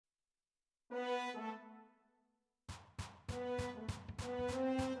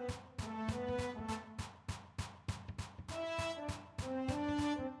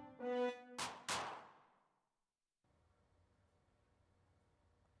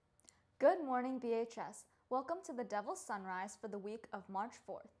Good morning, BHS. Welcome to the Devil's Sunrise for the week of March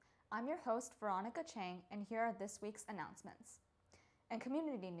 4th. I'm your host, Veronica Chang, and here are this week's announcements. In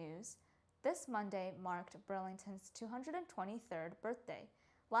community news, this Monday marked Burlington's 223rd birthday.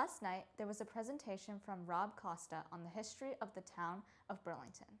 Last night, there was a presentation from Rob Costa on the history of the town of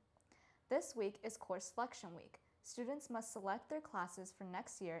Burlington. This week is course selection week. Students must select their classes for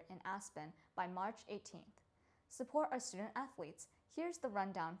next year in Aspen by March 18th. Support our student athletes. Here's the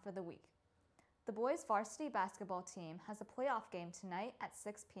rundown for the week. The boys varsity basketball team has a playoff game tonight at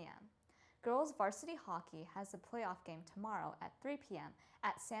 6 p.m. Girls varsity hockey has a playoff game tomorrow at 3 p.m.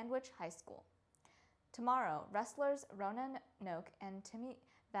 at Sandwich High School. Tomorrow, wrestlers Ronan Noak and Timmy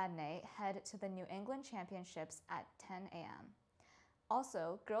Vadnais head to the New England Championships at 10 a.m.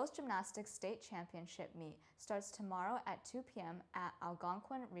 Also, girls gymnastics state championship meet starts tomorrow at 2 p.m. at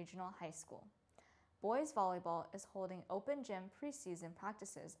Algonquin Regional High School. Boys volleyball is holding open gym preseason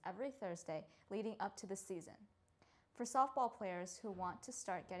practices every Thursday leading up to the season. For softball players who want to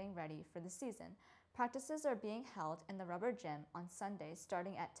start getting ready for the season, practices are being held in the rubber gym on Sundays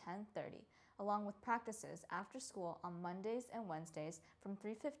starting at 10:30, along with practices after school on Mondays and Wednesdays from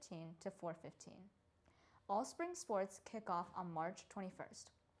 3:15 to 4:15. All spring sports kick off on March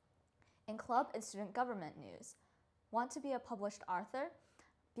 21st. In club and student government news, want to be a published author?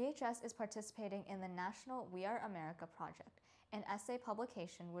 BHS is participating in the National We Are America project, an essay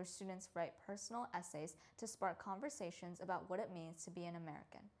publication where students write personal essays to spark conversations about what it means to be an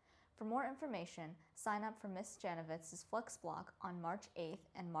American. For more information, sign up for Miss Janovitz's Flex Block on March 8th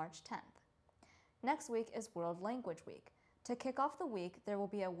and March 10th. Next week is World Language Week. To kick off the week, there will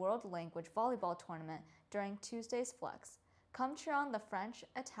be a World Language Volleyball tournament during Tuesday's Flex. Come cheer on the French,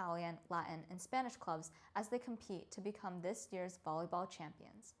 Italian, Latin, and Spanish clubs as they compete to become this year's volleyball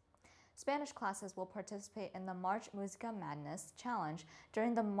champions. Spanish classes will participate in the March Musica Madness Challenge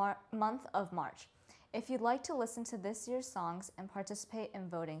during the month of March. If you'd like to listen to this year's songs and participate in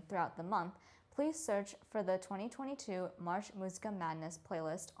voting throughout the month, please search for the 2022 March Musica Madness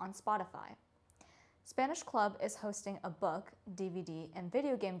playlist on Spotify. Spanish Club is hosting a book, DVD, and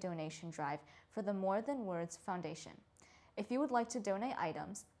video game donation drive for the More Than Words Foundation. If you would like to donate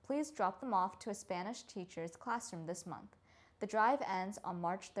items, please drop them off to a Spanish teacher's classroom this month. The drive ends on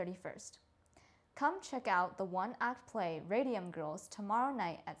March 31st. Come check out the one-act play Radium Girls tomorrow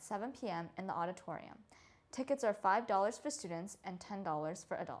night at 7 p.m. in the auditorium. Tickets are $5 for students and $10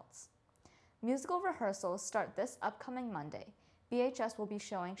 for adults. Musical rehearsals start this upcoming Monday. BHS will be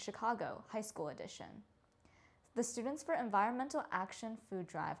showing Chicago High School Edition. The Students for Environmental Action food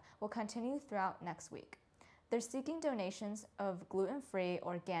drive will continue throughout next week. They're seeking donations of gluten-free,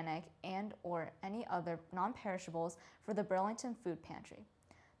 organic, and/or any other non-perishables for the Burlington Food Pantry.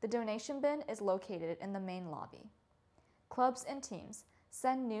 The donation bin is located in the main lobby. Clubs and teams,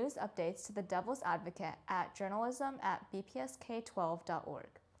 send news updates to the Devil's Advocate at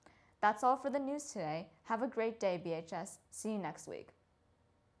journalism@bpsk12.org. That's all for the news today. Have a great day, BHS. See you next week.